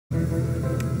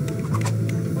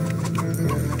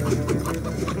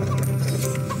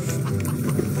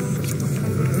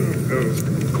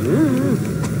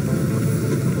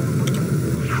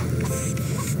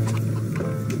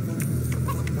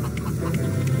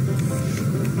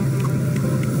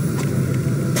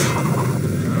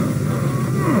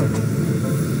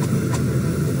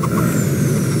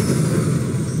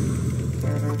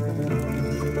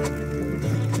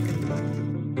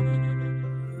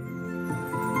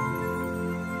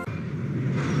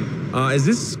Is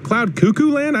this Cloud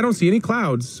Cuckoo Land? I don't see any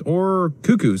clouds or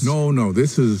cuckoos. No,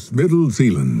 this is Middle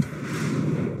Zealand.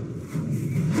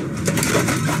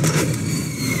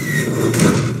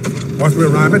 Once we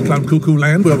arrive at Cloud Cuckoo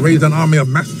Land, we'll raise an army of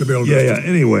master builders. Yeah.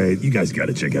 Anyway, you guys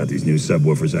gotta check out these new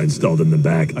subwoofers I installed in the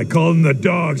back. I call them the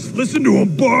dogs. Listen to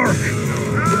them bark.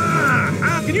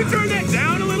 Can you turn that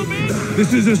down a little bit?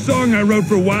 This is a song I wrote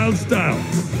for Wild Style.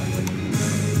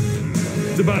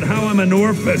 It's about how I'm an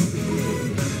orphan.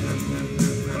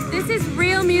 This is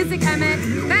real music, Emmett.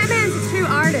 Batman's a true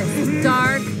artist.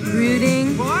 Dark,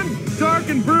 brooding. Well, I'm dark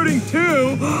and brooding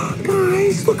too.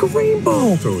 Guys, look, a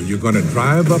rainbow. So you're gonna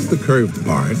drive up the curved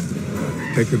part,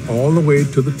 take it all the way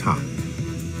to the top,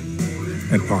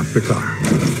 and park the car.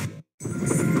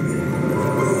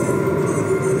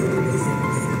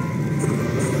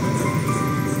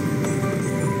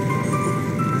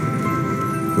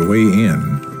 The way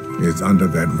in is under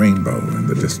that rainbow in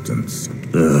the distance.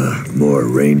 Ugh, more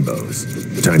rainbows.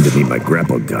 Time to meet my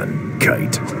grapple gun,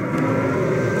 Kite.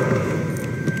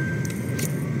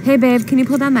 Hey, babe, can you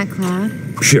pull down that cloud?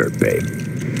 Sure, babe.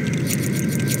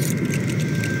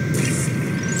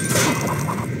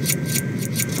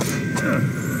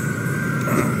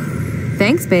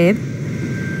 Thanks, babe.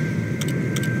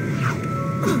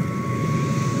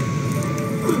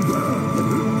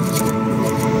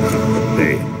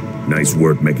 Hey, nice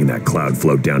work making that cloud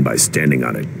float down by standing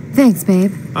on it. Thanks,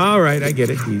 babe. All right, I get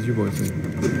it. He's your boyfriend.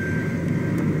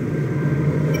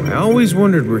 I always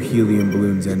wondered where helium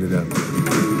balloons ended up.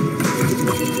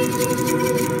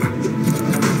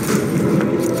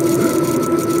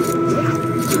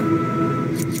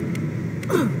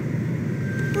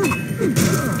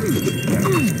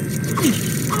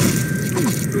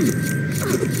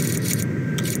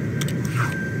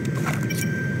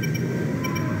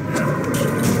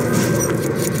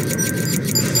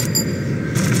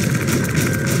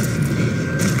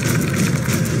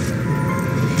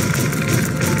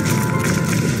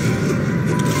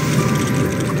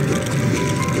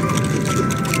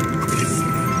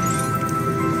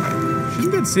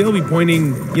 Sail be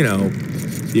pointing, you know,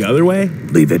 the other way?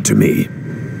 Leave it to me.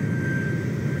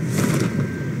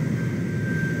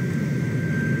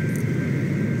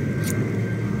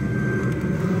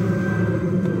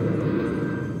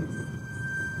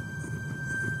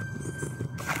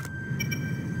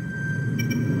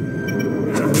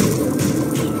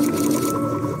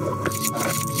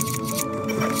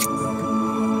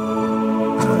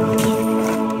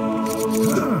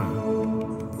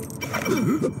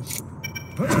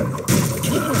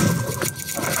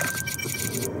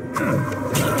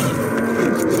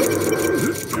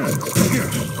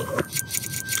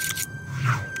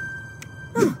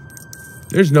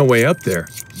 There's no way up there.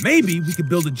 Maybe we could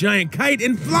build a giant kite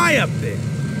and fly up there.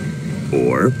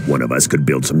 Or one of us could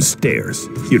build some stairs.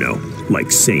 You know,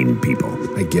 like sane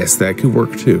people. I guess that could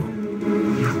work too.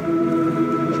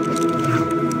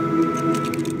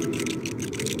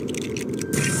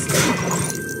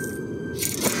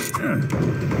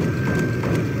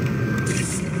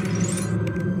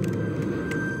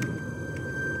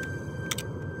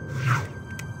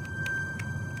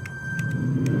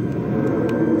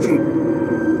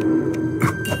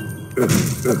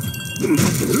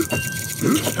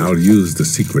 I'll use the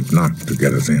secret knock to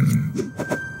get us in.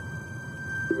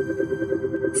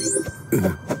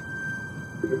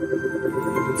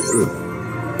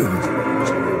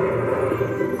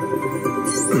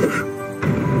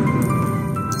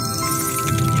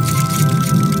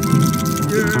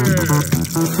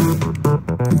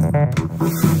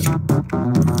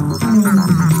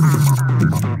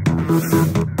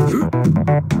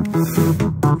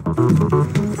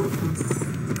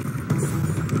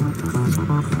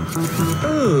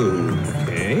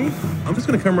 Okay. I'm just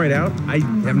gonna come right out. I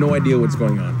have no idea what's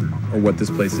going on or what this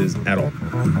place is at all.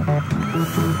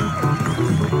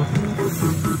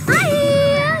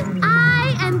 Hi!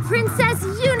 I am Princess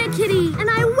Unikitty, and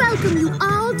I welcome you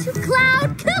all to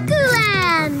Cloud Cuckoo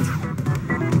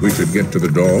Land! We should get to the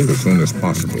doll as soon as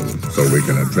possible so we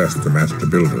can address the master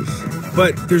builders.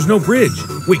 But there's no bridge.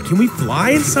 Wait, can we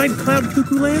fly inside Cloud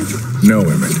Cuckoo Land? No,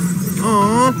 Emmett.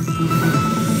 Aww.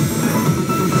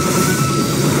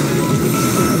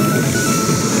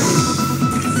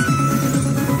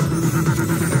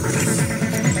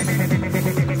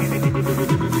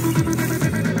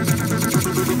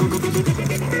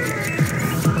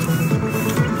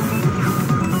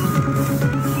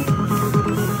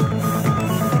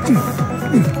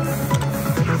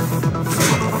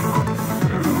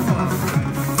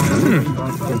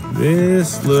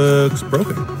 This looks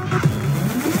broken.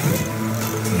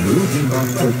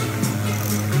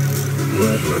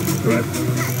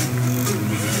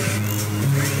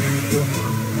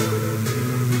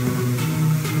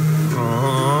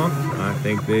 Aww, I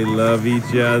think they love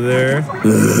each other.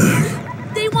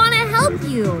 They want to help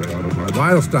you.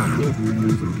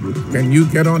 Wildstein, can you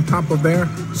get on top of there?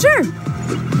 Sure.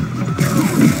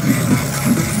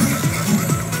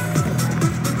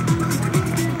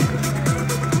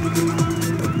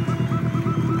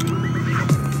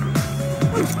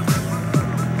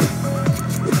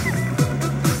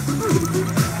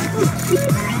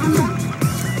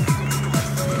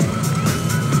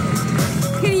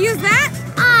 Can you use that?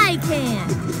 I can.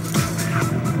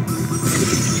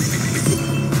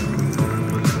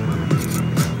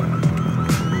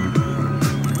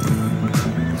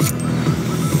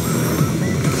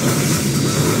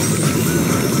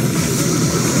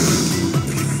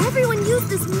 Everyone use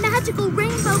this magical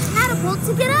rainbow catapult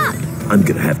to get up. I'm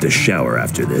gonna have to shower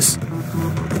after this.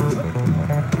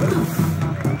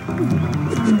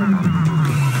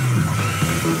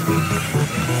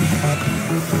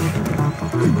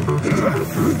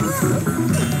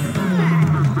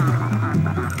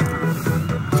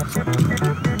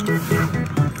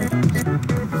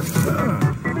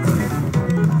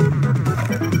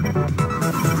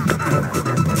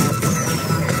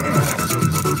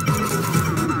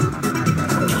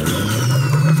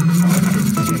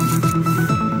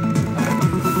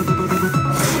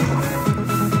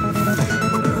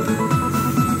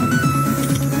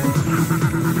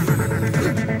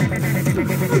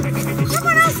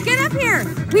 Someone else, get up here.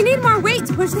 We need more weight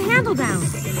to push the handle down.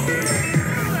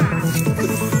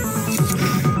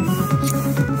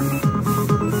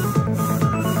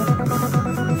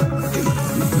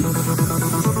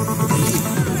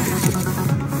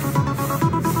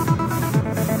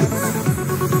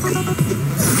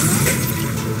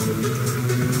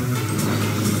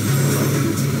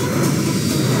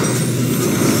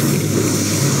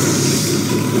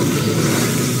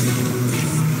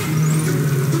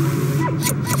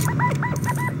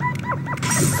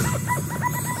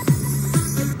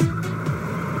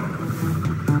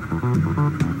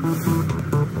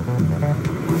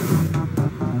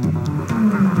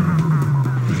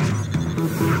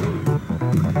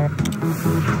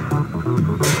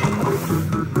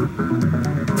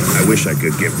 I wish I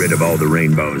could get rid of all the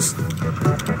rainbows.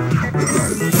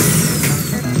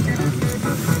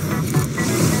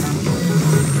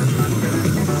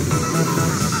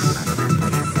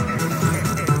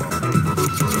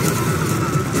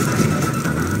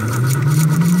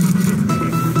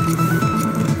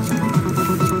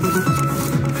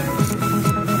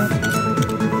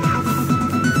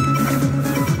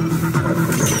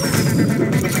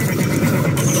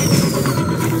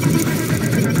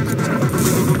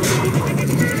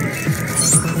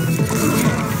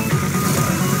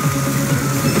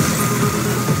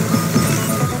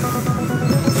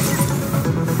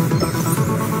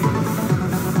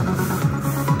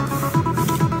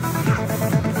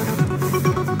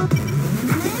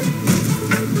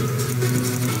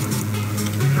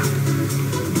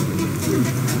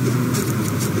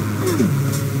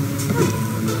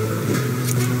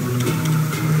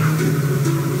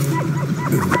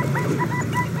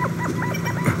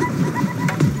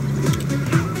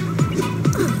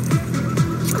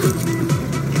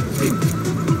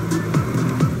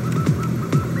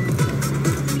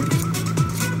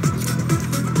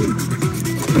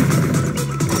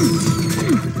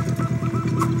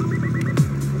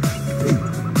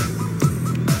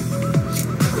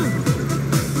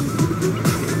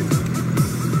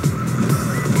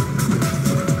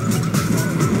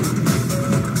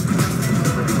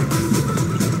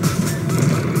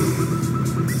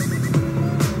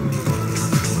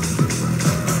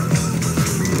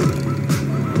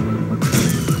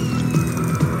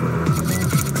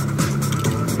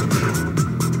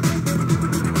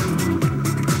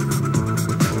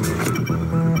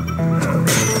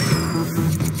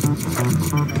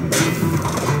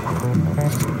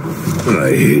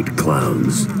 I hate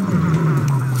clowns.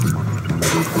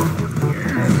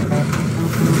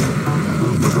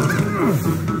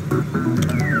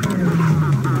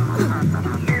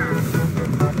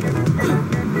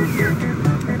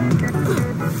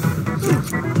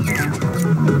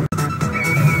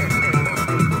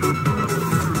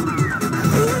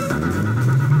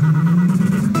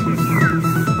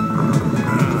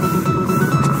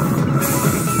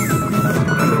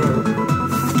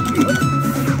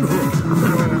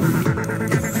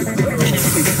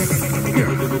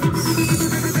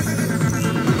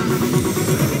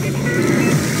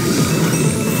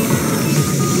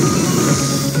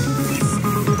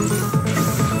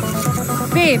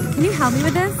 help me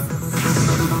with this?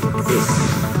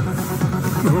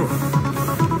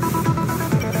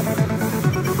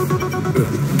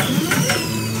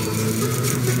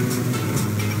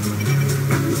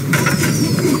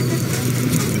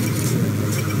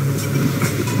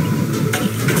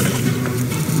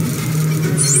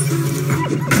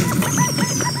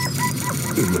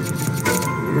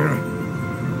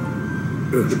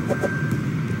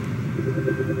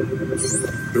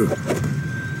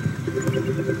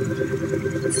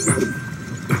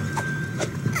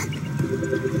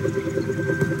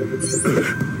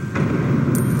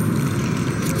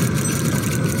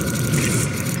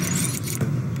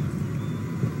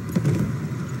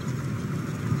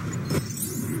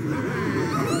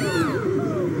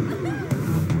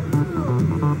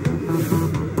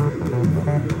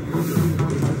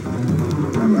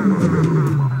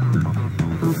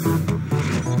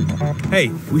 Hey,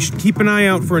 we should keep an eye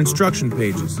out for instruction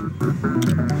pages.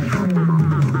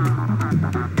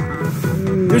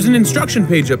 There's an instruction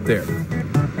page up there.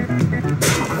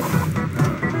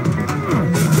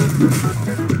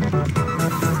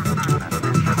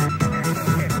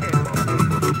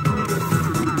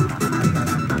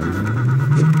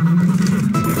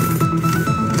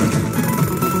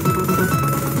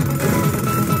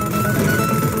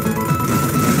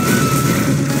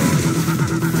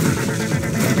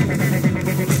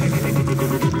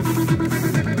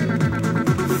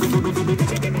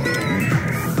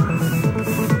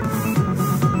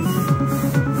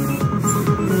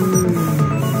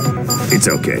 It's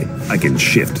okay. I can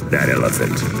shift that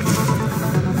elephant.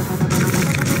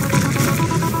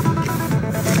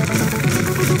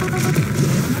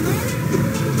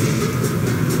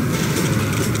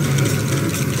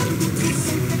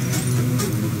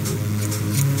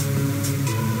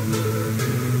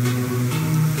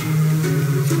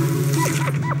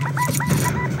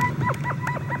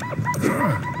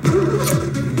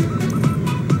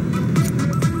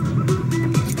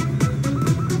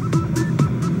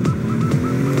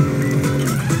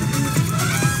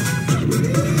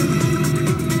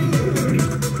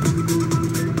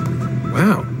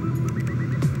 Wow.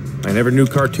 I never knew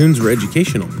cartoons were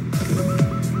educational.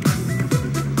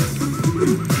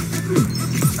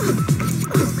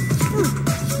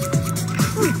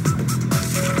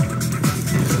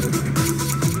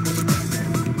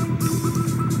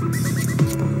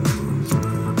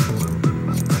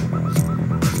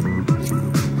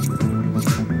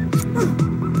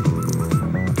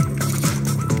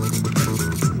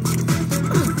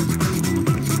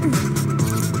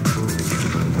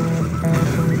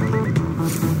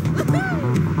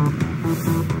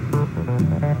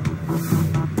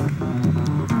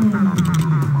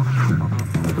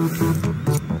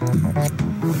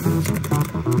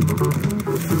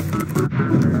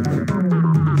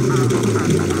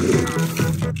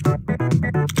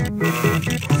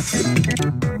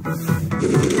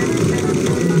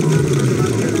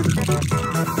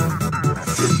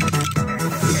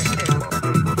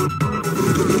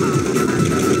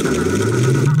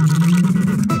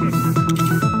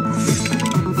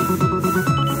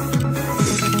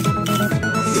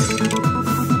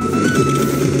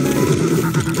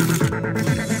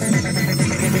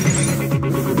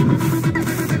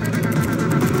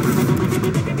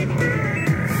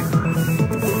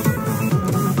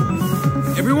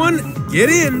 Everyone, get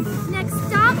in! Next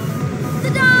stop, the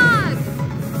dog!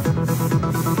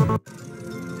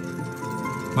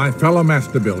 My fellow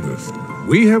master builders,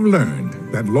 we have learned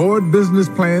that Lord Business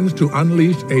plans to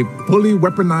unleash a fully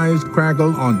weaponized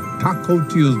Craggle on Taco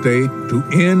Tuesday to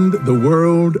end the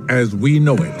world as we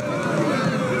know it.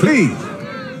 Please,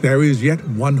 there is yet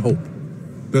one hope.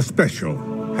 The special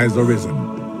has arisen.